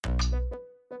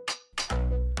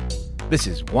This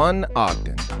is One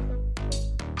Ogden.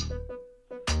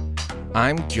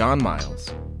 I'm John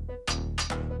Miles.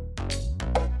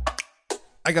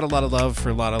 I got a lot of love for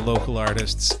a lot of local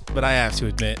artists, but I have to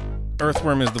admit,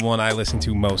 Earthworm is the one I listen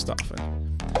to most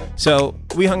often. So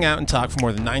we hung out and talked for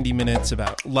more than 90 minutes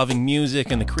about loving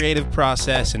music and the creative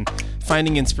process and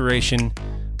finding inspiration.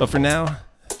 But for now,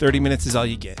 30 minutes is all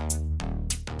you get.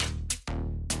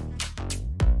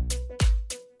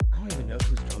 I don't even know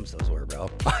whose drums those were, bro.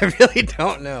 I really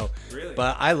don't know. Really?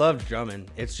 But I loved drumming.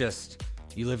 It's just,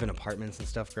 you live in apartments and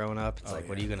stuff growing up. It's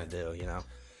what are you going to do, you know?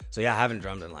 So yeah, I haven't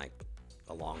drummed in like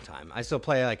a long time. I still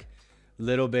play like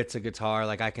little bits of guitar.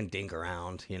 Like I can dink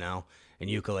around, you know, and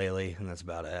ukulele, and that's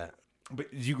about it.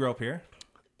 But did you grow up here?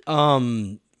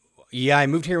 Yeah, I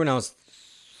moved here when I was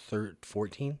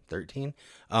 13.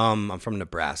 I'm from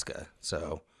Nebraska.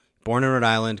 So born in Rhode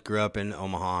Island, grew up in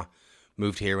Omaha,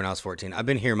 moved here when I was 14. I've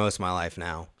been here most of my life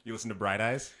now. You listen to Bright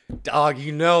Eyes? Dog,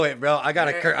 you know it, bro. I got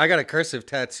a cursive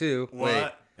tattoo.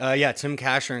 What? Yeah, Tim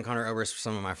Kasher and Connor Oberst were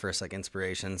some of my first like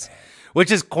inspirations,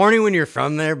 which is corny when you're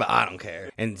from there, but I don't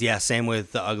care. And yeah, same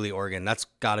with The Ugly Organ. That's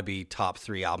got to be top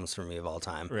 3 albums for me of all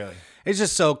time. Really? It's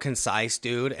just so concise,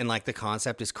 dude, and like the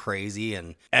concept is crazy,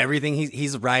 and everything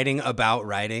he's writing about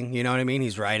writing. You know what I mean?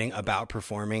 He's writing about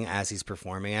performing as he's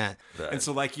performing it. And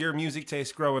so, like, your music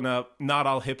taste growing up, not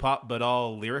all hip hop, but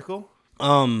all lyrical?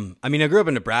 I mean, I grew up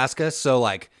in Nebraska, so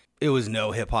like it was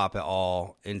no hip hop at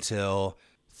all until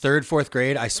 3rd, 4th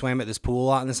grade. I swam at this pool a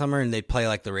lot in the summer, and they'd play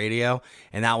like the radio,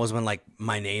 and that was when like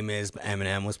My Name Is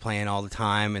Eminem was playing all the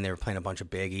time, and they were playing a bunch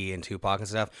of Biggie and Tupac and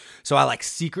stuff. So I like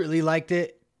secretly liked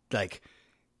it. Like,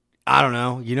 I don't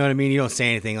know, you know what I mean? You don't say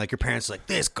anything. Like your parents are like,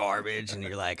 this garbage, and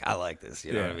you're like, I like this.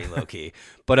 You know what I mean? Low key.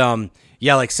 But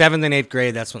yeah, like 7th and 8th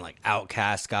grade, that's when like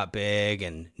Outkast got big,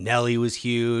 and Nelly was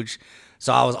huge.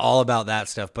 So I was all about that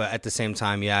stuff. But at the same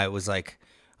time, yeah, it was like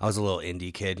I was a little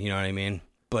indie kid. You know what I mean?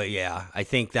 But yeah, I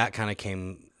think that kind of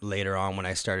came later on when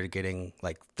I started getting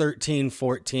like 13,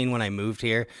 14 when I moved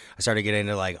here. I started getting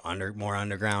into like more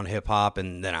underground hip hop,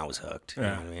 and then I was hooked. You know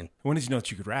what I mean? When did you know that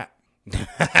you could rap?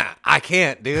 I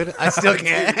can't, dude. I still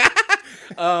can't.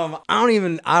 I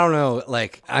don't know.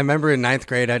 Like I remember in 9th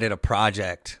grade, I did a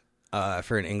project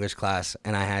for an English class,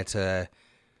 and I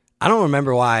don't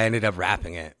remember why I ended up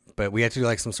rapping it. But we had to do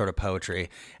like some sort of poetry,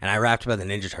 and I rapped about the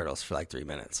Ninja Turtles for like 3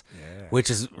 minutes, which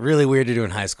is really weird to do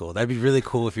in high school. That'd be really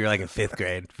cool if you're like in 5th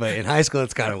grade, but in high school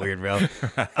it's kind of weird, bro.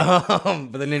 But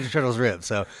the Ninja Turtles rip.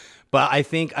 So, but I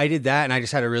think I did that, and I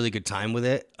just had a really good time with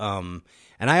it. And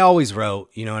I always wrote,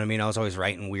 you know what I mean? I was always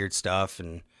writing weird stuff,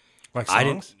 and like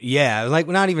songs? Like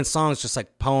not even songs, just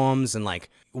like poems, and like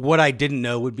what I didn't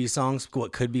know would be songs,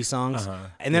 what could be songs.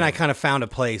 And then I kind of found a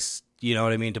place, you know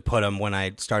what I mean, to put them when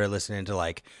I started listening to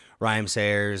like rhyme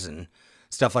sayers and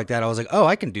stuff like that. I was like, oh,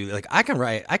 I can do, like, I can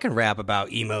rap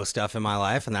about emo stuff in my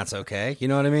life, and that's okay. You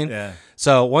know what I mean? Yeah.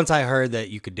 So once I heard that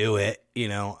you could do it, you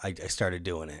know, I started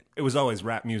doing it. It was always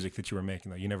rap music that you were making,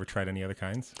 though. You never tried any other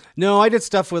kinds? No, I did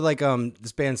stuff with like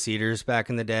this band Cedars back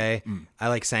in the day. I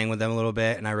like sang with them a little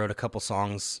bit, and I wrote a couple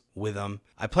songs with them.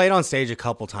 I played on stage a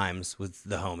couple times with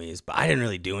the homies, but I didn't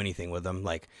really do anything with them.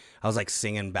 Like I was like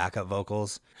singing backup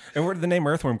vocals. And where did the name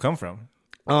Earthworm come from?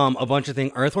 A bunch of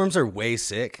things. Earthworms are way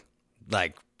sick.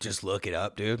 Like, just look it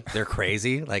up, dude. They're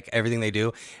crazy. Like everything they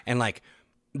do, and like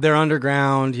they're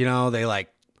underground. You know, they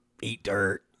like eat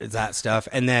dirt, that stuff.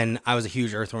 And then I was a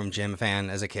huge Earthworm Jim fan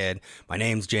as a kid. My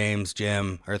name's James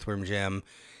Jim, Earthworm Jim.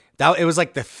 It was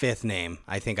like the 5th name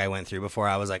I think I went through before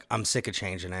I was like, I'm sick of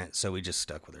changing it. So we just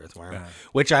stuck with Earthworm,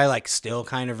 which I like still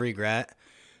kind of regret,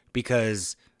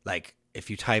 because like if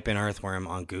you type in Earthworm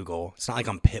on Google, it's not like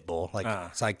I'm Pitbull. Like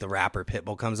it's like the rapper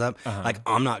Pitbull comes up. Like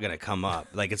I'm not gonna come up.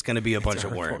 Like it's gonna be a bunch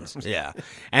of worms. Yeah.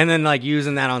 And then like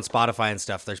using that on Spotify and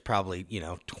stuff, there's probably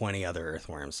 20 other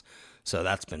Earthworms. So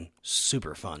that's been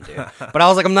super fun, dude. But I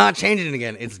was like, I'm not changing it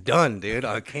again. It's done, dude.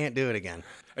 I can't do it again.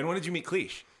 And when did you meet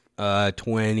Cleesh?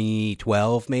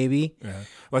 2012 maybe. Yeah.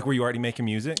 Like were you already making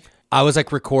music? I was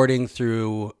like recording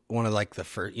through one of like the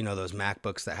first, those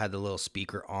MacBooks that had the little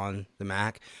speaker on the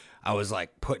Mac. I was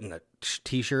like putting a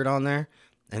t-shirt on there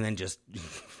and then just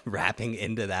rapping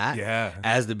into that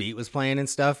as the beat was playing and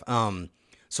stuff.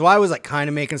 So I was like kind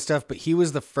of making stuff, but he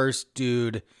was the first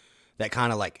dude that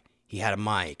kind of like, he had a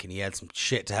mic and he had some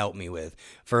shit to help me with.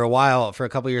 For a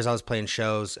couple of years, I was playing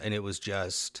shows and it was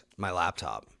just my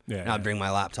laptop. And I'd bring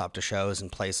my laptop to shows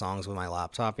and play songs with my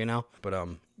laptop, But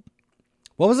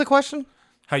what was the question?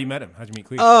 How you met him? How'd you meet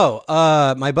Cleesh?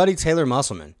 Oh, my buddy Taylor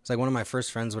Musselman. It's like one of my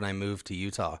first friends when I moved to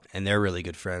Utah, and they're really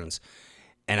good friends.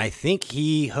 And I think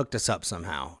he hooked us up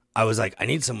somehow. I was like, I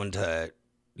need someone to,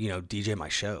 DJ my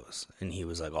shows. And he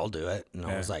was like, I'll do it. And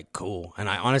I was like, cool. And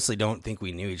I honestly don't think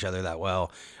we knew each other that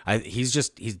well. He's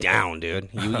down, dude.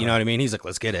 You know what I mean? He's like,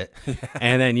 let's get it.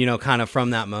 And then, kind of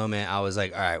from that moment, I was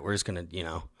like, all right, we're just going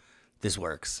to, this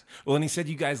works. Well, and he said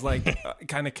you guys like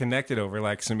kind of connected over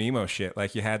like some emo shit.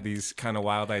 Like you had these kind of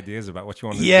wild ideas about what you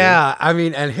wanted to do. Yeah. I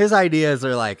mean, and his ideas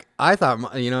are like, I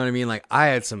thought, you know what I mean? Like I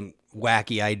had some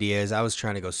wacky ideas. I was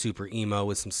trying to go super emo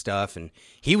with some stuff, and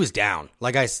he was down.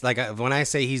 When I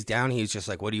say he's down, he's just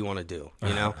like, what do you want to do?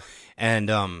 You know?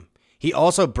 And he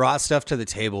also brought stuff to the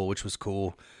table, which was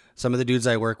cool. Some of the dudes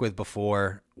I worked with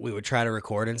before, we would try to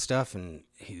record and stuff, and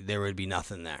there would be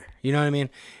nothing there. You know what I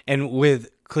mean? And with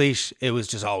Cliche, it was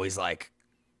just always like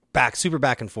super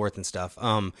back and forth and stuff.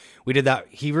 We did that.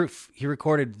 He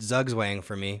recorded Zugzwang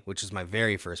for me, which is my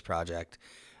very first project.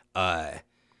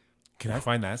 Can I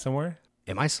find that somewhere?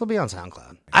 It might still be on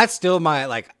SoundCloud. That's still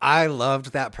I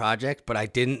loved that project, but I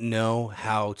didn't know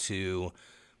how to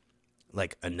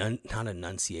not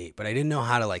enunciate, but I didn't know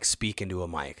how to like speak into a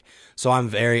mic. So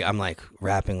I'm like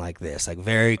rapping like this, like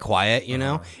very quiet, you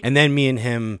know? And then me and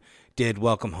him did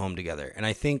Welcome Home together. And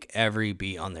I think every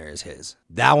beat on there is his.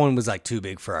 That one was like too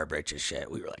big for our britches shit.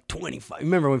 We were like 25.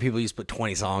 Remember when people used to put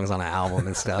 20 songs on an album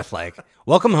and stuff? Like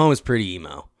Welcome Home is pretty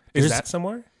emo. Is that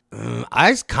somewhere?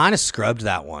 I kind of scrubbed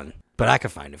that one, but I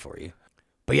could find it for you.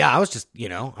 But yeah, I was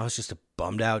just a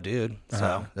bummed out dude.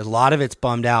 So there's a lot of it's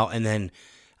bummed out. And then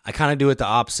I kind of do it the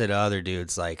opposite of other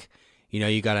dudes. Like,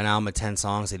 you got an album of 10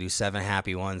 songs, they do 7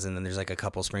 happy ones, and then there's like a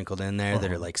couple sprinkled in there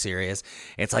that are like serious.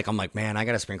 It's like, I'm like, man, I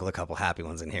got to sprinkle a couple happy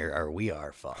ones in here or we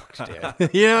are fucked,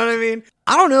 dude. You know what I mean?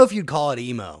 I don't know if you'd call it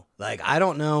emo. Like, I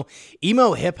don't know.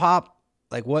 Emo hip hop,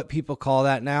 like what people call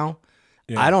that now.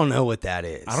 Yeah. I don't know what that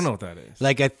is. I don't know what that is.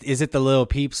 Like, is it the Lil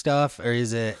Peep stuff, or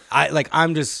is it? I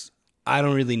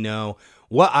don't really know.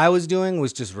 What I was doing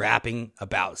was just rapping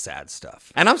about sad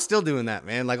stuff, and I'm still doing that,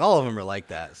 man. Like all of them are like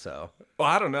that. So, well,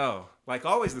 I don't know. Like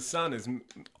Always the Sun is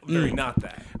very not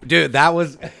that, dude. That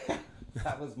was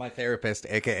my therapist,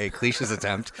 aka Cliche's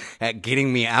attempt at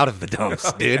getting me out of the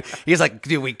dumps, dude. He's like,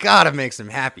 dude, we gotta make some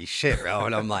happy shit, bro.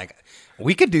 And I'm like,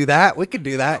 we could do that. We could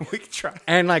try.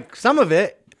 And like some of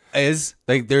it is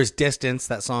like there's Distance,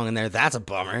 that song in there. That's a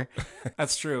bummer.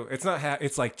 That's true. It's not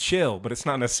it's like chill, but it's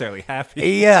not necessarily happy.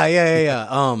 Yeah.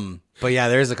 But yeah,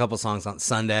 there's a couple songs on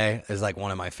Sunday is like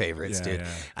one of my favorites, dude.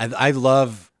 Yeah. I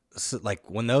love like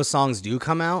when those songs do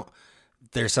come out,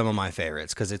 they're some of my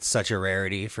favorites because it's such a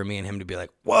rarity for me and him to be like,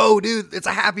 whoa, dude, it's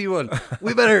a happy one.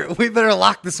 We better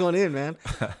lock this one in, man.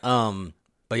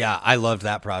 But yeah, I loved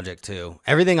that project too.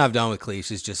 Everything I've done with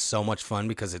Cliche is just so much fun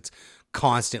because it's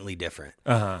constantly different.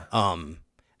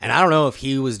 And I don't know if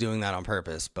he was doing that on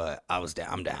purpose, but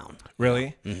I'm down.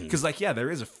 Really? Because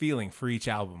there is a feeling for each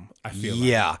album, I feel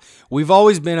like. We've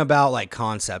always been about like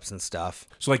concepts and stuff.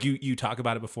 So like you talk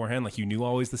about it beforehand, like you knew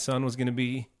Always the Sun was going to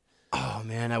be. Oh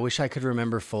man, I wish I could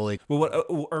remember fully. Well,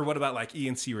 what about like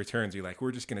E&C Returns? You're like,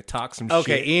 we're just going to talk some shit.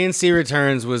 Okay, E&C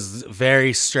Returns was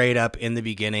very straight up in the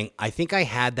beginning. I think I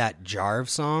had that Jarve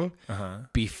song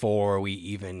before we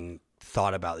even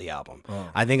thought about the album.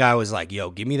 I think I was like, yo,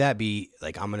 give me that beat,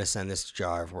 like I'm gonna send this to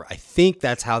Jarve. Where I think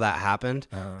that's how that happened.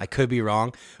 I could be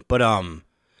wrong, but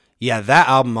that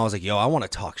album I was like, yo, I want to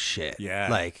talk shit.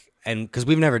 And because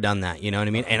we've never done that, you know what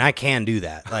I mean? And I can do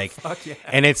that, like, fuck yeah.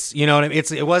 And it's, you know what I mean?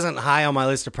 It wasn't high on my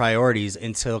list of priorities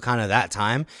until kind of that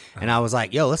time. And I was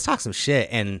like, yo, let's talk some shit.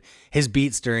 And his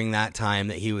beats during that time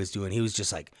that he was doing, he was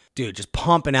just like, dude, just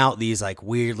pumping out these like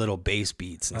weird little bass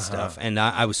beats and stuff. And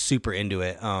I was super into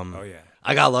it.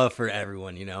 I got love for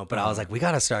everyone, but I was like, we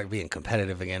got to start being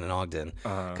competitive again in Ogden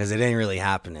because it ain't really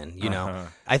happening, know.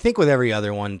 I think with every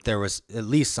other one, there was at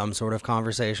least some sort of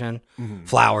conversation.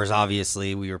 Flowers,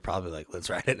 obviously, we were probably like, let's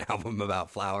write an album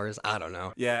about flowers. I don't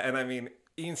know. Yeah, and I mean,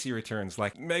 E&C Returns,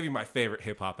 like maybe my favorite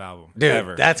hip hop album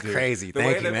ever. That's crazy.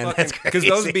 Thank you, man. That's crazy.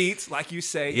 Because those beats, like you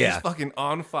say, is fucking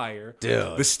on fire.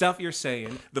 Dude. The stuff you're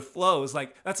saying, the flows,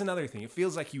 like that's another thing. It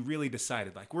feels like you really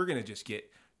decided, like we're going to just get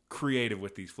creative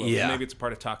with these flows. Yeah. Maybe it's a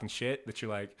part of talking shit that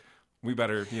you're like, we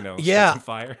better, start some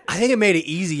fire. I think it made it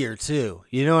easier too.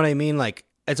 You know what I mean? Like,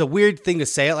 it's a weird thing to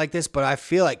say it like this, but I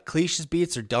feel like Cliche's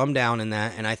beats are dumbed down in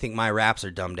that, and I think my raps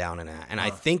are dumbed down in that. And I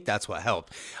think that's what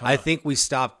helped. I think we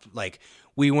stopped, like,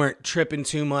 we weren't tripping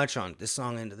too much on this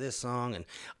song into this song, and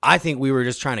I think we were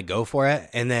just trying to go for it.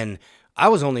 And then I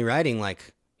was only writing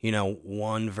like,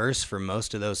 one verse for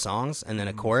most of those songs and then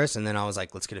a chorus. And then I was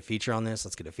like, let's get a feature on this.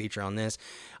 Let's get a feature on this.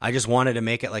 I just wanted to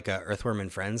make it like a Earthworm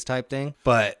and Friends type thing.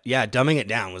 But yeah, dumbing it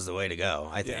down was the way to go,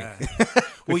 I think. Yeah.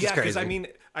 Well, yeah, because I mean,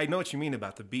 I know what you mean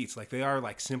about the beats. Like they are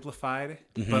like simplified,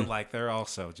 but like they're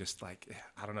also just like,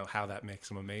 I don't know how that makes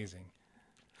them amazing.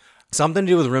 Something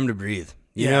to do with room to breathe.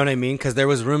 You Yeah. know what I mean? Because there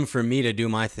was room for me to do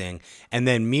my thing. And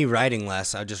then me writing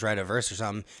less, I'd just write a verse or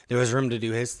something. There was room to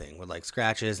do his thing with like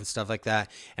scratches and stuff like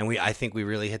that. And I think we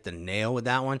really hit the nail with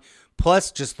that one.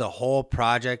 Plus, just the whole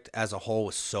project as a whole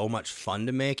was so much fun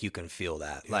to make. You can feel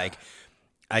that. Yeah. Like,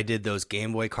 I did those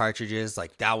Game Boy cartridges.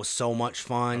 Like, that was so much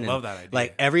fun. I love that idea.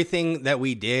 Like, everything that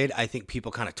we did, I think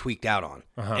people kind of tweaked out on.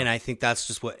 And I think that's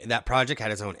just what that project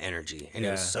had its own energy. And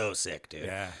it was so sick, dude.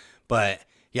 Yeah. But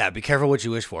yeah, be careful what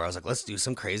you wish for. I was like, let's do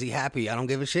some crazy happy, I don't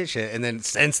give a shit. And then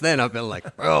since then, I've been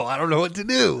like, bro, I don't know what to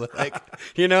do. Like,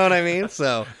 you know what I mean?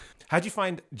 So, how'd you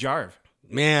find Jarv?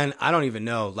 Man, I don't even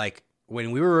know. Like,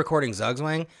 when we were recording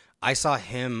Zugzwang, I saw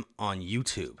him on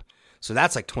YouTube. So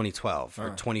that's like 2012 or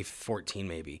 2014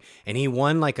 maybe. And he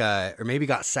won like or maybe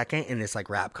got second in this like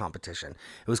rap competition.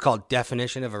 It was called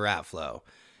Definition of a Rap Flow.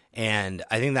 And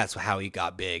I think that's how he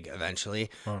got big eventually.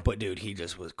 But dude, he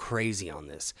just was crazy on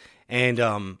this. And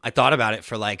I thought about it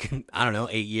for like, I don't know,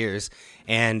 8 years.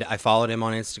 And I followed him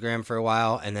on Instagram for a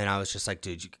while. And then I was just like,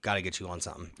 dude, you got to get you on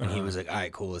something. And he was like, all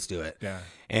right, cool, let's do it. Yeah.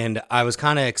 And I was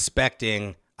kind of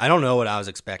expecting, I don't know what I was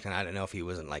expecting. I didn't know if he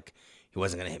wasn't going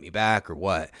to hit me back or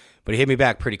what. But he hit me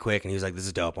back pretty quick, and he was like, this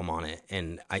is dope, I'm on it.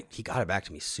 And he got it back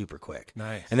to me super quick.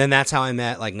 Nice. And then that's how I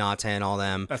met, like, Nata and all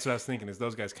them. That's what I was thinking, is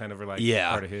those guys kind of are, like,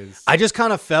 part of his. I just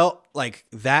kind of felt like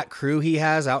that crew he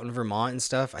has out in Vermont and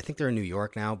stuff, I think they're in New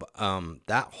York now, but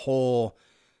that whole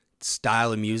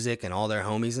style of music and all their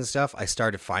homies and stuff, I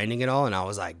started finding it all, and I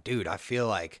was like, dude, I feel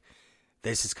like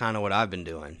this is kind of what I've been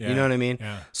doing. Yeah. You know what I mean?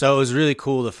 Yeah. So it was really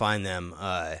cool to find them,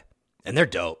 and they're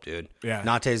dope, dude. Yeah.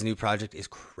 Nate's new project is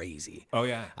crazy. Oh,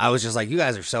 yeah. I was just like, you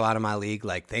guys are so out of my league.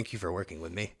 Like, thank you for working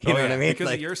with me. You know what I mean? Because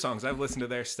like, of your songs. I've listened to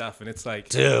their stuff, and it's like,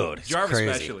 dude, it's Jarv crazy.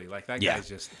 especially. Like, that guy's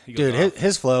just, he goes dude, off.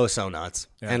 his flow is so nuts.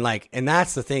 Yeah. And like, and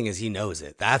that's the thing is he knows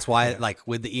it. That's why, like,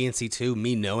 with the ENC2,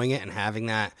 me knowing it and having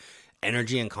that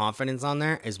energy and confidence on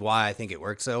there is why I think it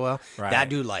works so well. Right. That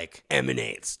dude, like,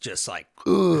 emanates just like,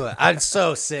 ooh, I'm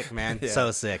so sick, man. Yeah.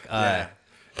 So sick.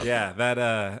 Yeah,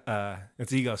 that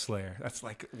it's Ego Slayer. That's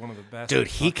like one of the best. Dude,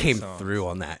 he came songs. through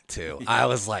on that too. Yeah. I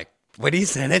was like, when he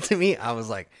sent it to me, I was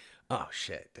like, oh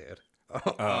shit, dude.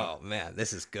 Oh man,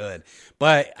 this is good.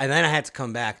 And then I had to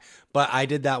come back. But I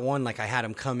did that one, like I had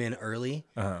him come in early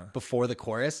before the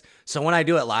chorus. So when I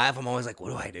do it live, I'm always like, what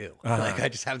do I do? Like I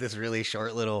just have this really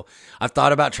short little, I've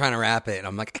thought about trying to rap it and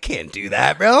I'm like, I can't do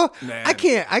that, bro. Man. I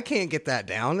can't get that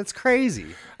down. It's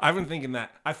crazy. I've been thinking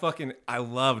that. I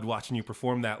loved watching you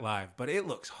perform that live, but it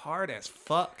looks hard as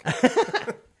fuck.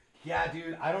 Yeah,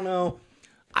 dude, I don't know.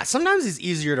 Sometimes it's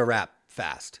easier to rap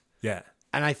fast. Yeah.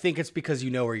 And I think it's because you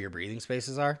know where your breathing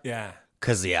spaces are. Yeah.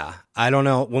 Because, I don't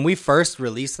know. When we first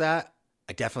released that,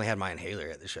 I definitely had my inhaler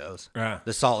at the shows. Yeah.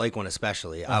 The Salt Lake one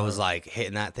especially. I was like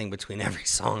hitting that thing between every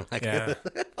song. Like Yeah.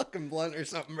 fucking blunt or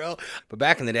something, bro. But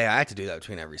back in the day, I had to do that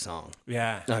between every song.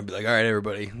 Yeah. I'd be like, all right,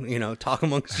 everybody, talk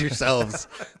amongst yourselves.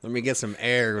 Let me get some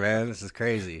air, man. This is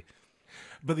crazy.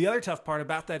 But the other tough part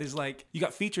about that is like you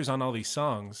got features on all these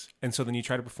songs, and so then you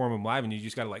try to perform them live, and you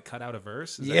just got to like cut out a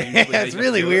verse. Is that usually how It's you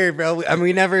really do it? weird, bro. I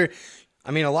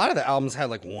mean, a lot of the albums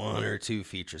had like one or two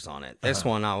features on it. This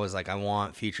one, I was like, I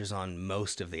want features on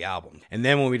most of the album. And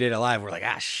then when we did it live, we're like,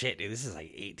 shit, dude, this is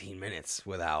like 18 minutes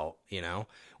without,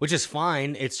 which is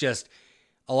fine. It's just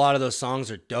a lot of those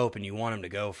songs are dope, and you want them to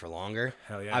go for longer.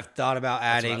 Hell yeah. I've thought about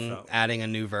what I felt. adding a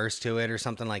new verse to it or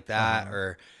something like that,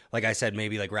 or like I said,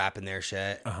 maybe like rapping their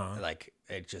shit. Like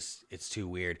it's too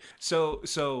weird. So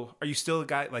are you still a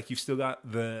guy, like you've still got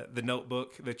the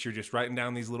notebook that you're just writing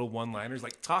down these little one-liners?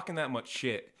 Like talking that much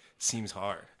shit seems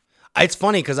hard. It's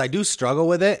funny because I do struggle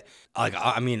with it. Like,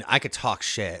 I mean, I could talk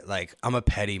shit. Like, I'm a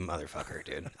petty motherfucker,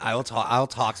 dude. I'll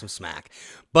talk some smack.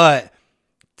 But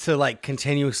to like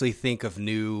continuously think of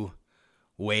new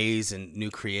ways and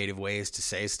new creative ways to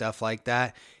say stuff like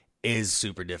that is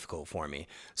super difficult for me.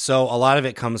 So a lot of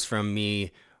it comes from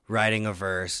me writing a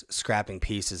verse, scrapping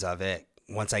pieces of it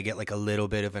once I get like a little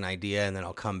bit of an idea, and then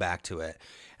I'll come back to it.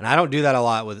 And I don't do that a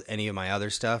lot with any of my other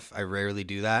stuff. I rarely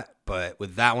do that. But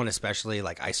with that one especially,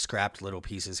 like I scrapped little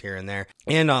pieces here and there.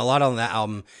 And a lot on that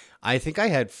album, I think I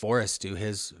had Forrest do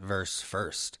his verse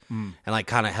first and like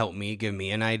kind of help me, give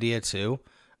me an idea too.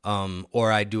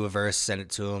 Or I'd do a verse, send it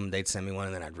to them, they'd send me one,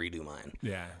 and then I'd redo mine.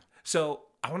 Yeah. So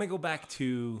I want to go back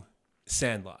to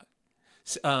Sandlot.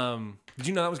 Did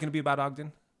you know that was going to be about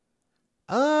Ogden?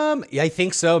 Yeah, I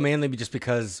think so, mainly just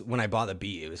because when I bought the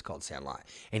beat, it was called Sandlot.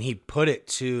 And he put it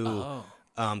to,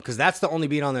 because that's the only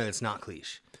beat on there that's not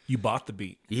cliche. You bought the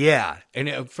beat. Yeah,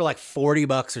 and for like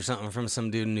 $40 or something from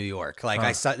some dude in New York. Like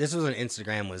I saw, this was when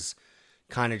Instagram was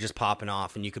kind of just popping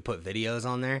off, and you could put videos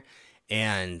on there.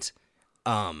 And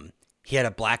he had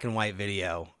a black and white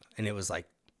video, and it was like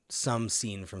some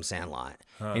scene from Sandlot,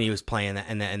 and he was playing that,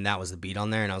 and that was the beat on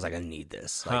there, and I was like, I need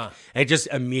this. Like, it just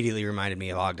immediately reminded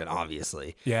me of Ogden,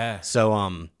 obviously. Yeah.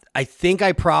 So I think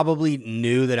I probably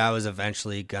knew that I was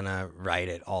eventually gonna write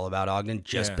it all about Ogden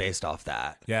just based off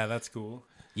that. Yeah, that's cool.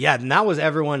 Yeah, and that was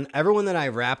everyone that I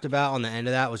rapped about on the end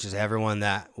of that was just everyone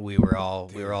that we were all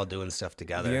doing stuff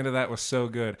together. The end of that was so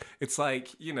good. It's like,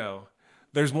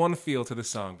 there's one feel to the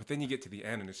song, but then you get to the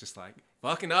end and it's just like,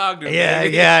 fucking Ogden. Yeah,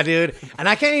 baby. yeah, dude. And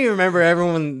I can't even remember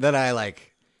everyone that I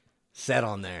like said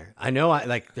on there. I know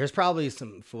there's probably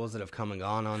some fools that have come and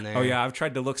gone on there. Oh yeah, I've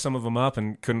tried to look some of them up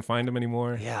and couldn't find them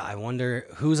anymore. Yeah, I wonder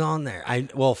who's on there.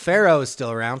 Pharaoh is still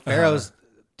around. Pharaoh's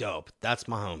dope. That's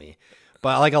my homie.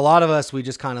 But like a lot of us, we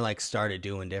just kind of like started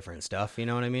doing different stuff. You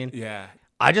know what I mean? Yeah.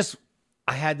 I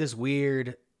had this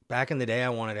weird, back in the day, I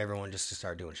wanted everyone just to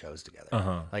start doing shows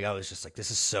together. Like I was just like, this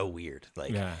is so weird.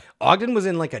 Like Ogden was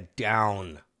in like a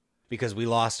down because we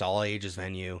lost all ages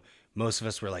venue. Most of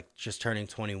us were like just turning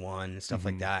 21 and stuff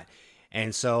like that.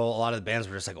 And so a lot of the bands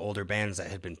were just like older bands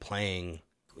that had been playing.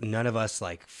 None of us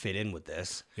like fit in with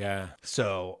this. Yeah.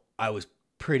 So I was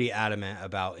pretty adamant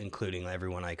about including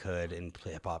everyone I could in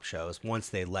hip hop shows once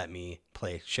they let me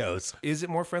play shows. Is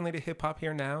it more friendly to hip hop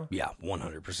here now? Yeah,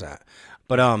 100%.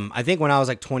 But I think when I was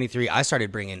like 23, I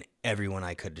started bringing everyone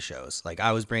I could to shows. Like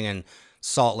I was bringing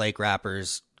Salt Lake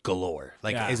rappers galore.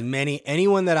 Like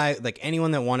anyone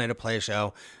that wanted to play a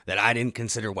show that I didn't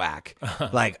consider whack.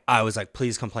 Like I was like,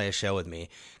 please come play a show with me,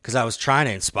 because I was trying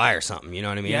to inspire something. You know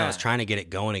what I mean? Yeah. I was trying to get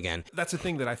it going again. That's the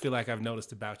thing that I feel like I've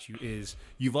noticed about you is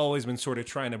you've always been sort of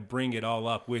trying to bring it all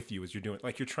up with you as you're doing.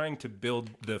 Like you're trying to build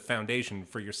the foundation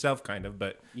for yourself, kind of,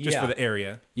 but just for the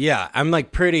area. Yeah, I'm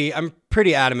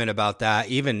pretty adamant about that.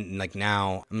 Even like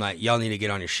now, I'm like, y'all need to get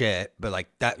on your shit, but like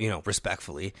that,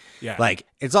 respectfully. Yeah. Like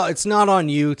it's not on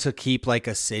you to keep like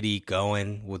a city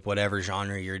going with whatever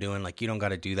genre you're doing. Like you don't got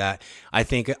to do that. I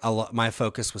think my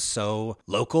focus was so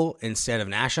local instead of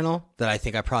national that I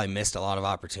think I probably missed a lot of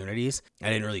opportunities. I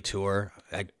didn't really tour.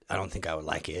 I don't think I would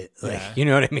like it. Like, you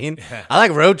know what I mean? Yeah. I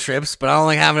like road trips, but I don't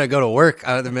like having to go to work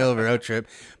out of the middle of a road trip.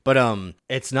 But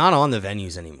it's not on the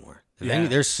venues anymore.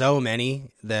 There's so many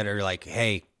that are like,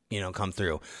 hey, come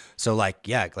through. So like,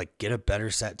 like get a better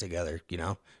set together,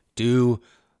 do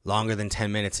longer than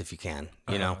 10 minutes if you can,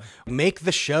 make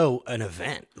the show an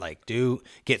event. Like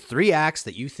get 3 acts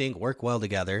that you think work well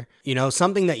together,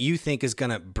 something that you think is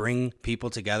going to bring people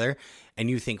together and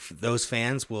you think those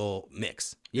fans will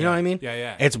mix. You know what I mean?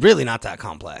 Yeah. It's really not that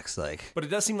complex. But it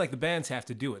does seem like the bands have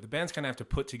to do it. The bands kind of have to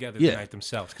put together the night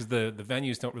themselves because the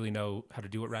venues don't really know how to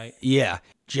do it right. Yeah.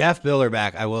 Jeff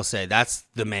Bilderback, I will say, that's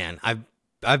the man.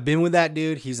 I've been with that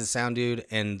dude. He's the sound dude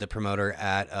and the promoter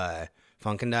at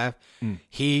Funk and Dive.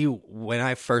 When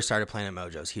I first started playing at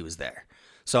Mojo's, he was there.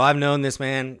 So I've known this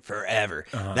man forever.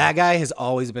 That guy has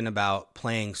always been about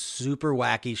playing super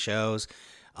wacky shows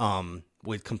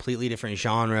with completely different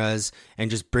genres and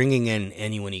just bringing in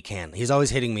anyone he can. He's always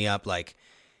hitting me up like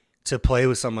to play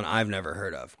with someone I've never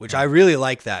heard of, which I really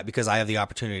like that because I have the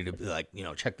opportunity to like,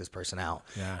 check this person out.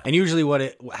 Yeah. And usually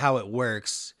how it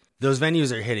works, those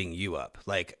venues are hitting you up.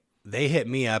 Like they hit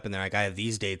me up and they're like, I have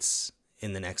these dates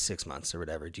in the next 6 months or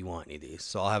whatever. Do you want any of these?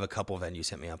 So I'll have a couple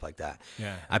venues hit me up like that.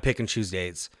 Yeah. I pick and choose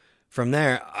dates. From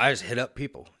there, I just hit up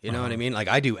people. You know what I mean? Like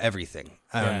I do everything.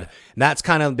 And that's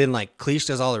kind of been like, Cleesh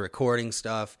does all the recording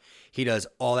stuff. He does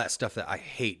all that stuff that I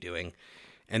hate doing.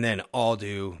 And then I'll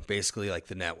do basically like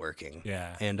the networking.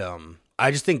 Yeah. And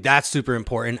I just think that's super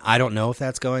important. I don't know if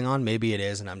that's going on. Maybe it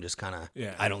is. And I'm just kind of,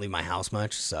 I don't leave my house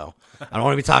much. So I don't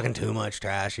want to be talking too much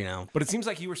trash, But it seems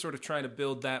like you were sort of trying to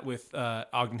build that with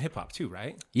Ogden Hip Hop too,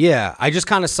 right? Yeah. I just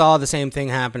kind of saw the same thing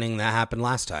happening that happened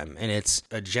last time. And it's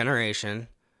a generation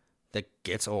that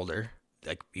gets older.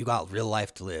 Like you got real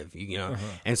life to live,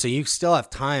 and so you still have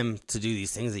time to do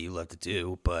these things that you love to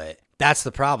do. But that's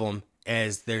the problem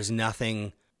is there's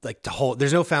nothing like to hold.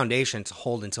 There's no foundation to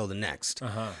hold until the next.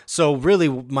 So really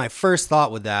my first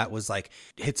thought with that was like,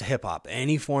 it's hip hop,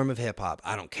 any form of hip hop.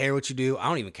 I don't care what you do. I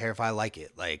don't even care if I like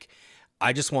it. Like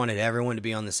I just wanted everyone to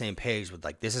be on the same page with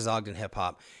like, this is Ogden hip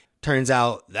hop. Turns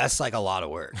out that's like a lot of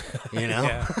work, and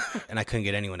I couldn't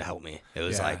get anyone to help me. It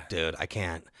was like, dude, I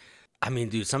can't. I mean,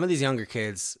 dude, some of these younger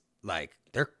kids, like,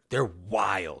 they're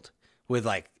wild with,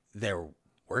 like, their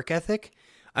work ethic.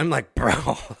 I'm like,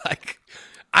 bro, like,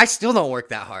 I still don't work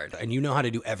that hard, and you know how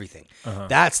to do everything.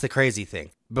 That's the crazy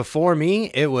thing. Before me,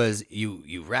 it was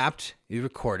you rapped, you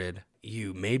recorded,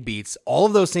 you made beats. All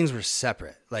of those things were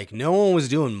separate. Like, no one was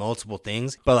doing multiple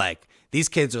things, but, like, these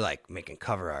kids are, like, making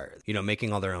cover art,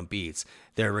 making all their own beats.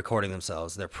 They're recording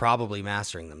themselves. They're probably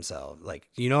mastering themselves. Like,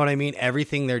 you know what I mean?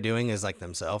 Everything they're doing is, like,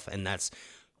 themselves, and that's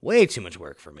way too much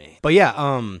work for me. But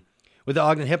yeah, with the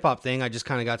Ogden hip hop thing, I just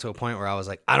kind of got to a point where I was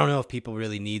like, I don't know if people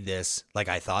really need this like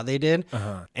I thought they did.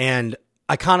 And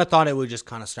I kind of thought it would just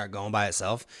kind of start going by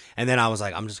itself. And then I was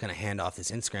like, I'm just going to hand off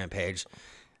this Instagram page.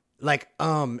 Like,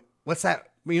 what's that?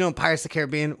 You know, Pirates of the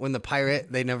Caribbean, when the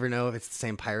pirate, they never know if it's the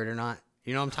same pirate or not.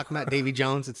 You know what I'm talking about? Davy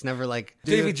Jones. It's never like...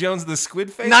 Davy Jones, the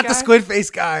squid face Not guy? the squid face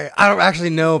guy. I don't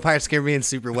actually know Pirates of the Caribbean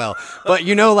super well. But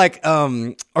you know, like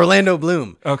Orlando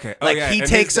Bloom. Okay. Like yeah. he And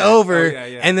takes his- over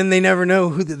yeah. and then they never know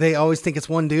who... They always think it's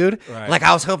one dude. Right. Like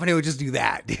I was hoping it would just do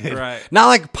that, dude. Right. Not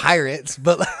like pirates,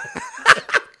 but... Like,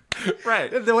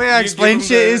 Right. the way I You explain give 'em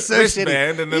shit the is so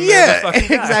wristband shitty. and then Yeah, they're the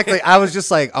fucking guy. exactly. I was just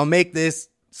like, I'll make this.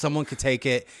 Someone could take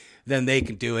it. Then they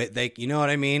can do it. You know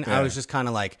what I mean? Yeah. I was just kind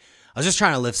of like... I was just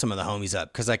trying to lift some of the homies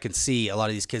up because I could see a lot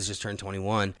of these kids just turned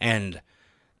 21. And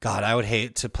God, I would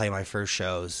hate to play my first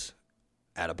shows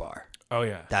at a bar. Oh,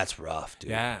 yeah. That's rough,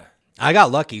 dude. Yeah. I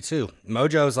got lucky too.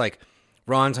 Mojo's like,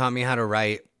 Ron taught me how to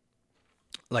write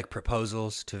like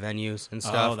proposals to venues and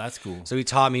stuff. Oh, that's cool. So he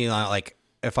taught me like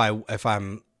if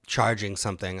I'm charging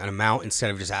something, an amount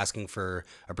instead of just asking for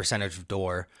a percentage of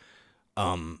door,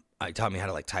 he taught me how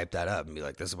to like type that up and be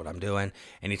like, this is what I'm doing.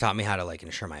 And he taught me how to like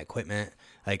insure my equipment.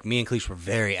 Like me and Cleach were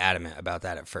very adamant about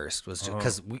that at first, was just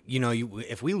because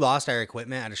if we lost our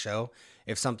equipment at a show,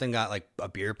 if something got like a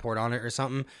beer poured on it or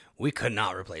something, we could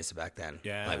not replace it back then.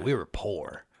 Yeah. Like we were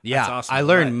poor. Yeah. awesome. I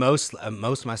learned most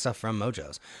of my stuff from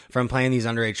Mojo's, from playing these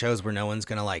underage shows where no one's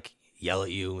going to like yell at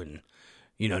you and,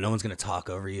 you know, no one's going to talk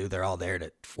over you. They're all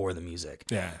there for the music.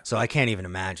 Yeah. So I can't even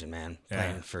imagine, man,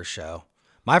 playing Yeah. the first show.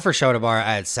 My first show at a bar,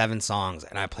 I had 7 songs,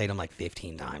 and I played them like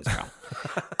 15 times, bro.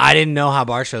 I didn't know how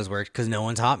bar shows worked because no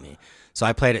one taught me. So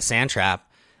I played at Sandtrap,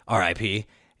 R.I.P.,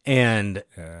 and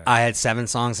I had 7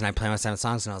 songs, and I played my 7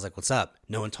 songs, and I was like, what's up?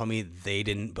 No one told me they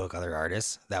didn't book other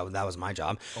artists. That was my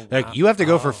job. They're like, you have to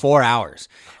go for 4 hours.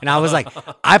 And I was like,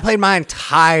 I played my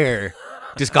entire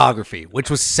discography,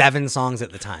 which was 7 songs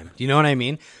at the time. Do you know what I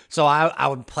mean? So I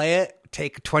would play it,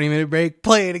 take a 20-minute break,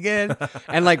 play it again,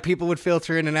 and like people would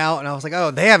filter in and out, and I was like, oh,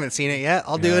 they haven't seen it yet.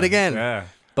 I'll do it again. Yeah.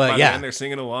 But By yeah. then they're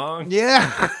singing along.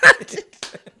 Yeah.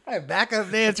 I have backup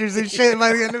dancers and shit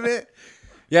by the end of it.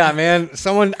 Yeah, man.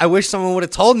 I wish someone would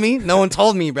have told me. No one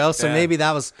told me, bro. So Yeah. maybe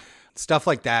that was stuff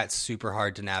like that. Super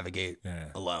hard to navigate Yeah.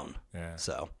 alone. Yeah.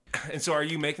 So, And so are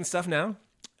you making stuff now?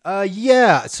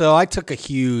 yeah. So I took a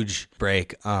huge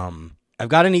break. I've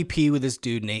got an EP with this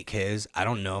dude, Nate Kiz. I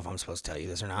don't know if I'm supposed to tell you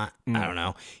this or not. I don't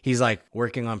know. He's like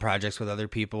working on projects with other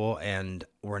people, and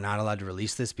we're not allowed to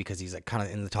release this because he's like kind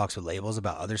of in the talks with labels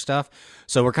about other stuff.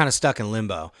 So we're kind of stuck in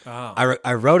limbo. Oh.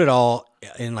 I wrote it all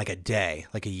in like a day,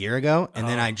 like a year ago, and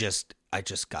then I just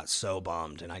got so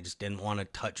bummed, and I just didn't want to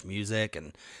touch music,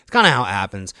 and it's kind of how it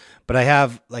happens. But I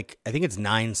have like, I think it's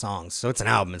 9 songs, so it's an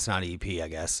album. It's not an EP, I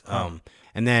guess.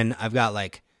 And then I've got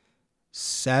like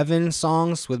 7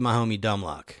 songs with my homie Dumb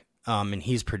Luck, and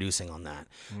he's producing on that.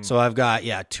 So I've got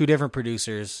 2 different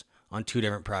producers on 2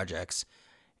 different projects,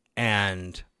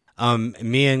 and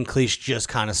me and Cleach just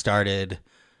kind of started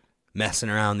messing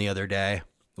around the other day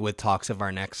with talks of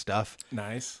our next stuff.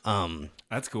 Nice.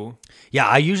 That's cool. Yeah,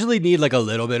 I usually need like a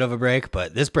little bit of a break,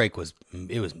 but this break was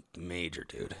major,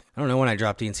 dude. I don't know when I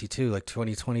dropped DNC2, like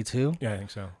 2022. Yeah, I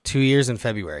think so. 2 years in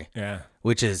February. Yeah.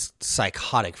 Which is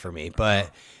psychotic for me,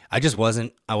 but I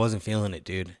wasn't feeling it,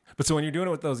 dude. But so when you're doing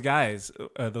it with those guys,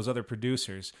 those other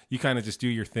producers, you kind of just do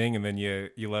your thing and then you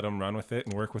let them run with it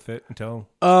and work with it until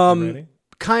they're ready?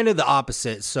 Kind of the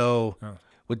opposite. So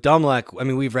with Dumb Luck, I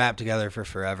mean, we've rapped together for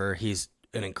forever. He's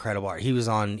an incredible artist. He was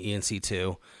on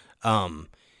ENC2.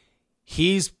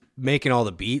 He's making all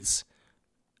the beats,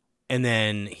 and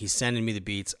then he's sending me the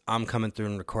beats. I'm coming through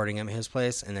and recording them at his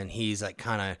place, and then he's like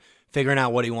kind of figuring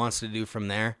out what he wants to do from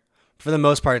there. For the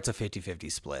most part, it's a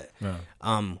 50-50 split. Yeah.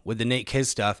 With the Nate Kiz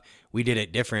stuff, we did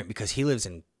it different because he lives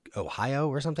in Ohio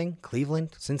or something,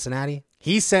 Cleveland, Cincinnati.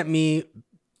 He sent me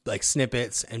like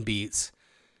snippets and beats.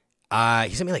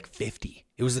 He sent me like 50.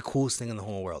 It was the coolest thing in the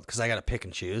whole world because I got to pick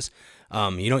and choose.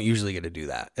 You don't usually get to do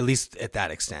that, at least at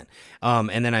that extent.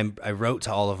 And then I wrote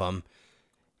to all of them,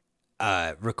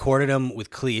 recorded them with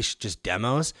Cleach, just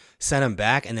demos, sent them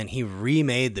back, and then he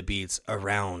remade the beats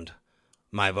around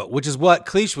my vote, which is what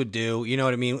Cleach would do. You know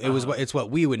what I mean? It's what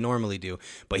we would normally do,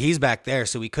 but he's back there,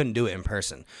 so we couldn't do it in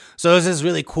person. So it was this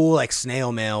really cool, like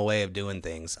snail mail way of doing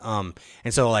things. And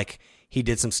so like he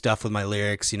did some stuff with my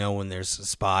lyrics. You know, when there's a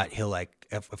spot, he'll like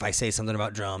if I say something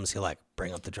about drums, he'll like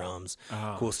bring up the drums,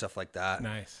 cool stuff like that.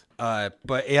 Nice.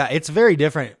 But yeah, it's very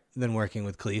different than working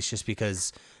with Cleach, just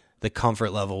because the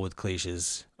comfort level with Cleach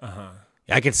is.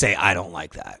 I could say I don't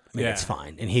like that. I mean, it's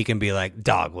fine, and he can be like,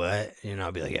 "Dog, what?" And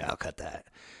I'll be like, "Yeah, I'll cut that."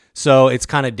 So it's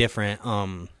kind of different.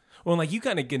 Well, like you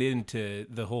kind of get into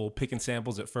the whole picking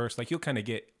samples at first. Like you'll kind of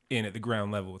get in at the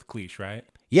ground level with Cleach, right?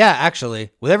 Yeah, actually.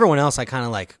 With everyone else, I kind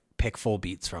of like pick full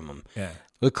beats from him. Yeah.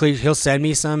 With Cleach, he'll send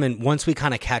me some, and once we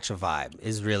kind of catch a vibe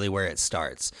is really where it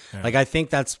starts. Yeah. Like I think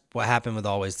that's what happened with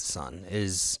Always the Sun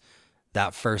is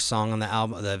that first song on the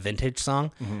album, the vintage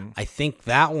song. Mm-hmm. I think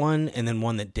that one, and then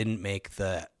one that didn't make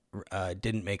the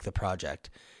project.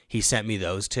 He sent me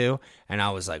those two, and I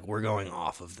was like, we're going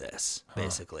off of this,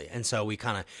 basically. And so we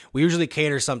usually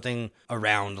cater something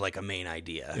around like a main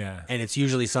idea. Yeah. And it's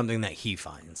usually something that he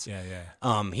finds. Yeah.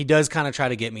 He does kind of try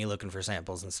to get me looking for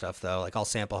samples and stuff, though. Like I'll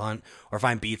sample hunt or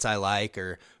find beats I like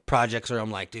or projects where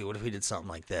I'm like, dude, what if we did something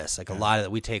like this? Like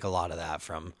we take a lot of that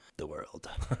from the world.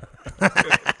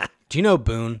 Do you know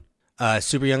Boone,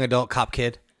 super young adult cop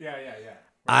kid? Yeah.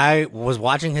 I was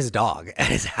watching his dog at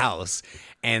his house,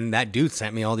 and that dude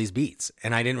sent me all these beats,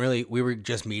 and we were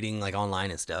just meeting like online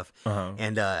and stuff.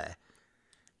 And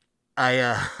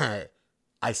I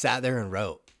sat there and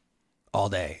wrote all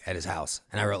day at his house,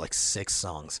 and I wrote like 6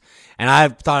 songs, and I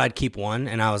thought I'd keep one,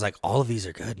 and I was like, all of these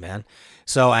are good, man.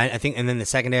 So I think, and then the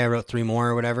second day I wrote 3 more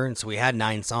or whatever, and so we had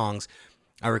 9 songs.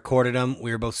 I recorded them.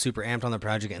 We were both super amped on the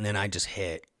project, and then I just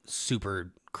hit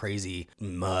super crazy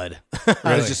mud.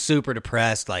 I was just super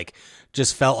depressed, like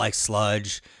just felt like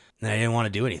sludge, and I didn't want to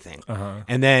do anything.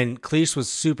 And then Cleach was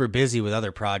super busy with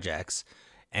other projects,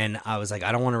 and I was like,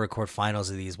 I don't want to record finals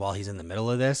of these while he's in the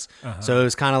middle of this. So it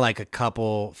was kind of like a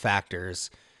couple factors,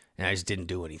 and I just didn't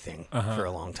do anything for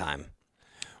a long time.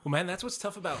 Well, man, that's what's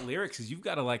tough about lyrics is you've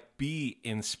got to like be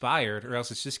inspired, or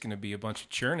else it's just going to be a bunch of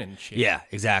churning shit. Yeah,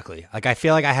 exactly. Like I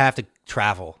feel like I have to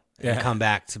travel and come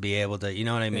back to be able to, you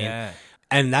know what I mean? Yeah.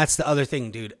 And that's the other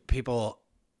thing, dude. People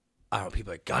are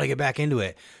like, gotta get back into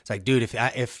it. It's like, dude,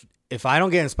 if I don't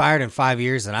get inspired in 5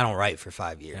 years, then I don't write for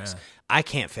 5 years. Yeah. I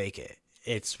can't fake it.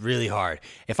 It's really hard.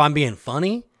 If I'm being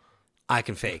funny, I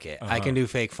can fake it. I can do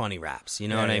fake funny raps. You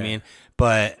know what I mean?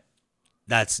 But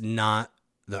that's not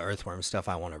the Earthworm stuff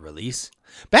I want to release.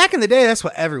 Back in the day, that's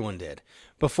what everyone did.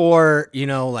 Before,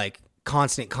 like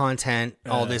constant content,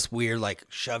 all this weird, like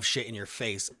shove shit in your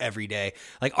face every day.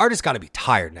 Like artists got to be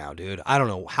tired now, dude. I don't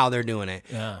know how they're doing it.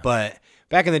 Yeah. But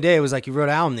back in the day, it was like you wrote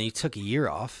an album, then you took a year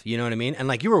off. You know what I mean? And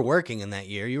like you were working in that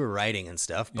year, you were writing and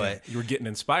stuff. But you were getting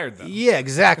inspired though. Yeah,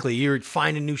 exactly. You were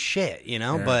finding new shit,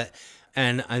 But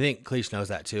and I think Cleach knows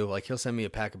that too. Like he'll send me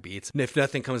a pack of beats, and if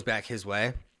nothing comes back his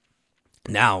way.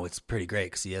 Now it's pretty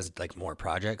great because he has like more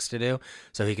projects to do.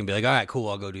 So he can be like, all right, cool,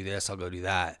 I'll go do this, I'll go do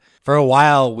that. For a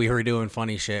while, we were doing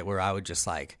funny shit where I would just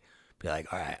like be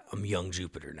like, all right, I'm young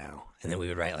Jupiter now. And then we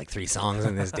would write like 3 songs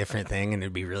in this different thing and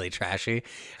it'd be really trashy.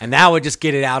 And that would just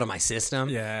get it out of my system.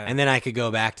 Yeah. And then I could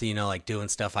go back to, like doing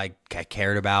stuff I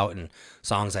cared about and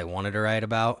songs I wanted to write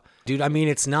about. Dude, I mean,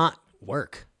 it's not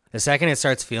work. The second it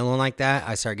starts feeling like that,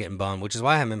 I start getting bummed, which is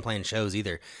why I haven't been playing shows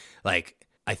either. Like,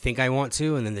 I think I want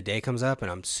to, and then the day comes up and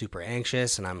I'm super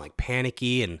anxious and I'm like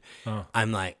panicky and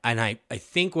I'm like, and I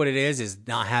think what it is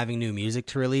not having new music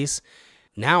to release.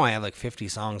 Now I have like 50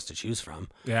 songs to choose from.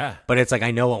 Yeah. But it's like,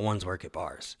 I know what ones work at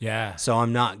bars. Yeah. So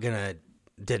I'm not going to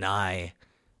deny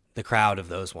the crowd of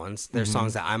those ones. There's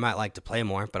songs that I might like to play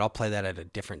more, but I'll play that at a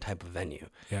different type of venue.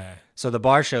 Yeah. So the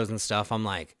bar shows and stuff, I'm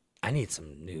like, I need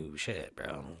some new shit,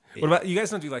 bro. What about, you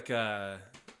guys don't do like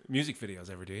music videos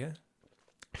ever, do you?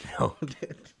 No,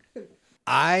 dude.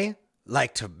 I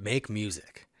like to make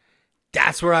music.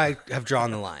 That's where I have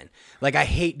drawn the line. Like, I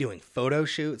hate doing photo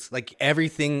shoots. Like,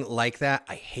 everything like that,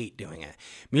 I hate doing it.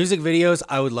 Music videos,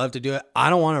 I would love to do it. I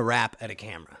don't want to rap at a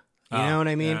camera. You know what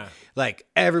I mean? Yeah. Like,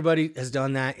 everybody has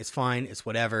done that. It's fine. It's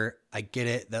whatever. I get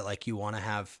it that, like, you want to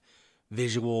have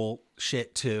visual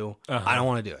shit, too. I don't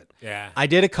want to do it. Yeah. I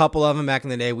did a couple of them back in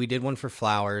the day. We did one for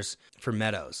Flowers, for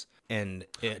Meadows. And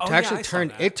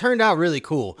it turned out really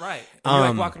cool. Right. And you're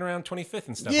like walking around 25th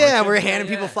and stuff. Yeah, we're handing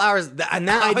people flowers. And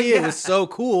that idea was so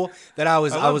cool that I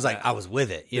was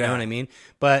with it. You know what I mean?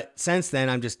 But since then,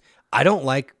 I don't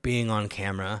like being on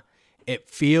camera. It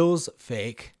feels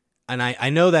fake. And I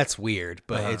know that's weird,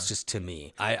 but it's just to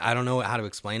me. I don't know how to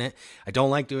explain it. I don't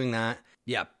like doing that.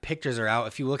 Yeah, pictures are out.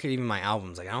 If you look at even my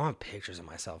albums, like I don't have pictures of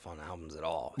myself on albums at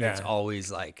all. Yeah. It's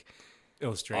always like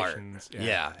illustrations.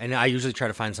 Yeah. And I usually try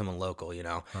to find someone local,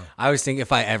 I always think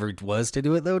if I ever was to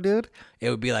do it though, dude, it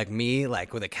would be like me,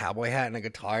 like with a cowboy hat and a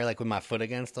guitar, like with my foot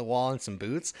against the wall and some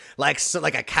boots, like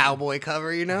a cowboy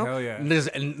cover, Hell yeah.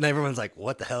 And everyone's like,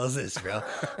 what the hell is this, bro?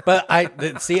 But I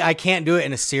can't do it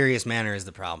in a serious manner is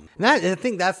the problem. And I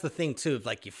think that's the thing too.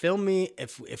 Like you film me,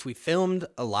 if we filmed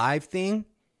a live thing,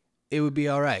 it would be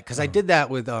all right. Because I did that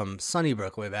with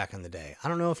Sunnybrook way back in the day. I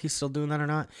don't know if he's still doing that or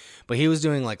not, but he was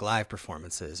doing like live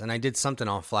performances, and I did something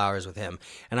on Flowers with him,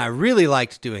 and I really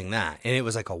liked doing that. And it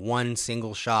was like a one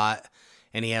single shot,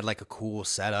 and he had like a cool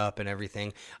setup and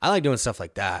everything. I like doing stuff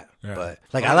like that, but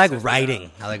like I like writing.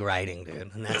 I like writing,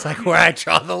 dude, and that's like where I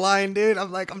draw the line, dude.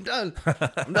 I'm like, I'm done.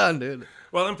 I'm done, dude.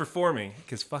 Well, I'm performing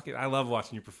because fuck it, I love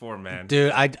watching you perform, man.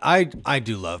 Dude, I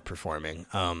do love performing.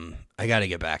 I got to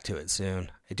get back to it soon,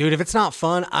 dude. If it's not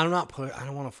fun, I don't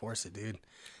want to force it, dude.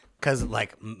 Because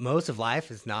like most of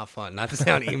life is not fun. Not to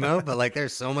sound emo, but like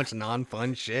there's so much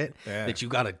non-fun shit that you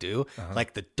got to do.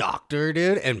 Like the doctor,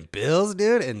 dude, and bills,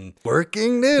 dude, and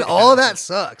working, dude. All that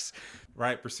sucks.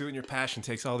 Right, pursuing your passion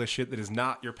takes all this shit that is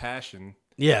not your passion.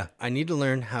 Yeah, I need to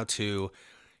learn how to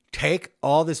take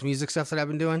all this music stuff that I've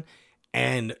been doing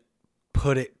and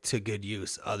put it to good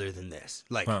use other than this.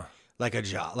 Like a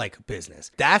job, like business.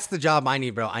 That's the job I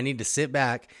need, bro. I need to sit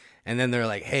back, and then they're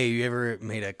like, hey, you ever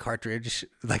made a cartridge,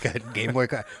 like a Game Boy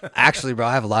card? Actually, bro,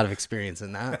 I have a lot of experience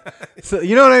in that. So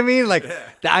you know what I mean? Like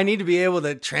I need to be able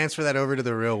to transfer that over to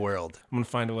the real world. I'm going to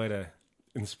find a way to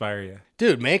inspire you.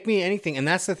 Dude, make me anything. And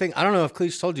that's the thing. I don't know if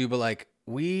Cleach told you, but like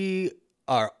we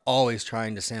are always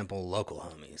trying to sample local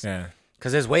homies. Yeah.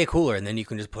 Because it's way cooler, and then you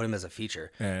can just put him as a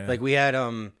feature. Yeah. Like we had,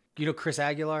 you know, Chris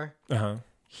Aguilar? Uh-huh.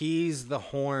 He's the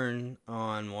horn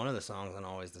on one of the songs on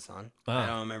Always the Sun. I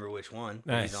don't remember which one,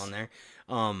 but he's on there.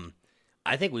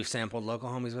 I think we've sampled local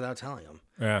homies without telling them.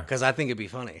 Yeah. Because I think it'd be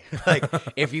funny. Like,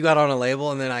 if you got on a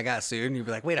label and then I got sued, and you'd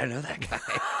be like, wait, I know that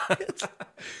guy.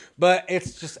 But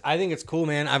it's just, I think it's cool,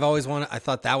 man. I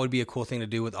thought that would be a cool thing to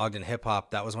do with Ogden hip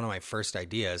hop. That was one of my first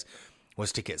ideas,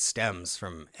 was to get stems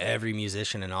from every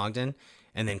musician in Ogden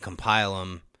and then compile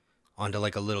them onto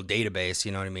like a little database,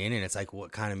 you know what I mean? And it's like,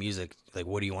 what kind of music, like,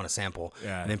 what do you want to sample?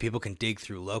 Yeah. And then people can dig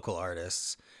through local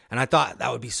artists. And I thought that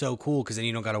would be so cool, because then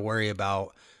you don't got to worry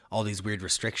about all these weird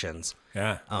restrictions.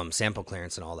 Yeah. Sample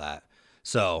clearance and all that.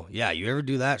 So, yeah, you ever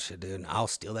do that shit, dude, I'll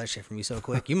steal that shit from you so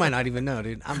quick. You might not even know,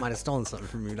 dude. I might have stolen something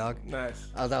from you, dog. Nice.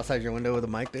 I was outside your window with a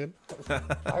mic, dude.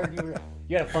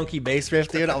 You had a funky bass riff,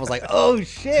 dude. I was like, oh,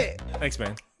 shit. Thanks,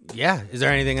 man. Yeah. Is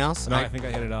there anything else? No, I think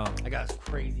I hit it all. I got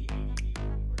crazy ADD.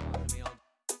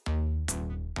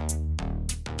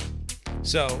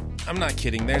 So, I'm not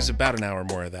kidding. There's about an hour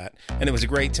more of that. And it was a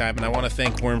great time, and I want to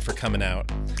thank Worm for coming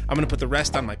out. I'm going to put the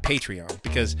rest on my Patreon,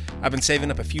 because I've been saving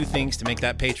up a few things to make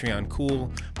that Patreon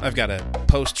cool. I've got a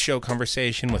post-show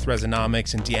conversation with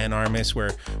Resonomics and Deanne Armis where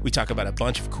we talk about a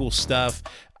bunch of cool stuff.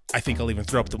 I think I'll even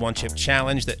throw up the one-chip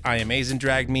challenge that I Amazing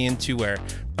dragged me into, where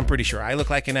I'm pretty sure I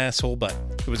look like an asshole, but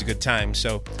it was a good time.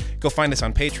 So go find us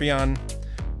on Patreon.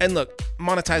 And look,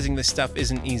 monetizing this stuff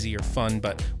isn't easy or fun,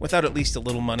 but without at least a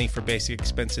little money for basic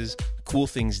expenses, cool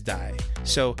things die.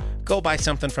 So go buy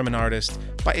something from an artist,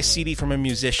 buy a CD from a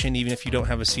musician, even if you don't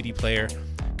have a CD player.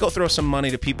 Go throw some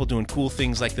money to people doing cool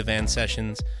things like the Van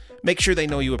Sessions. Make sure they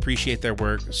know you appreciate their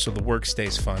work so the work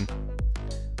stays fun.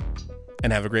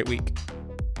 And have a great week.